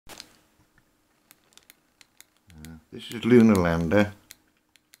This is Lunar Lander.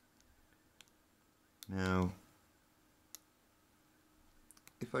 Now,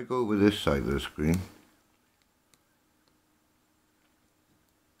 if I go over this side of the screen,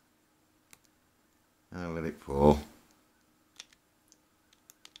 and I'll let it fall.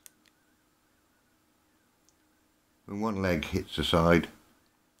 When one leg hits the side,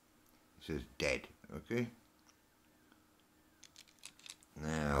 it says dead, okay?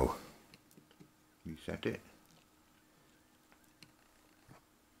 Now, reset it.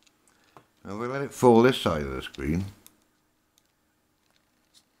 Now we'll let it fall this side of the screen.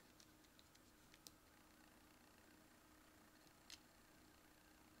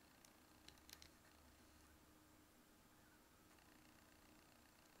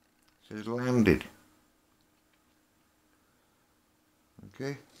 It says landed.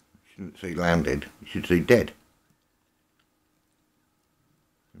 Okay, shouldn't say landed, you should say dead.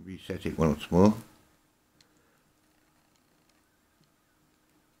 Reset it once more.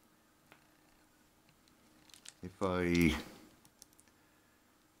 If I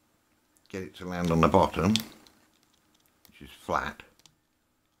get it to land on the bottom, which is flat,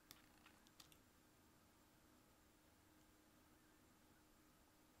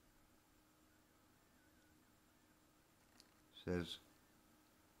 it says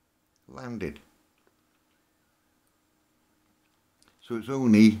landed. So it's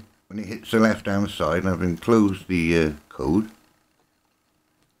only when it hits the left hand side, and I've enclosed the code.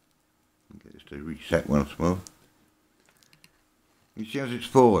 Get this to reset once more. You see as it's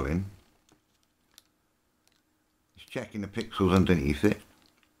falling, it's checking the pixels underneath it.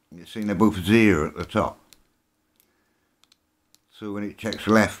 You're seeing they're both 0 at the top. So when it checks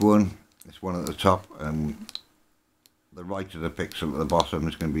the left one, it's 1 at the top, and the right of the pixel at the bottom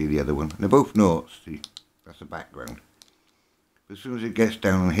is going to be the other one. And they're both noughts, see, that's the background. But as soon as it gets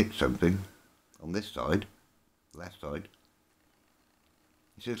down and hits something on this side, left side,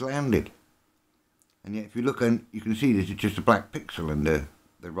 it says landed. And yet if you look, and you can see this is just a black pixel in the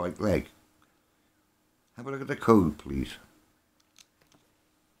right leg. Have a look at the code, please.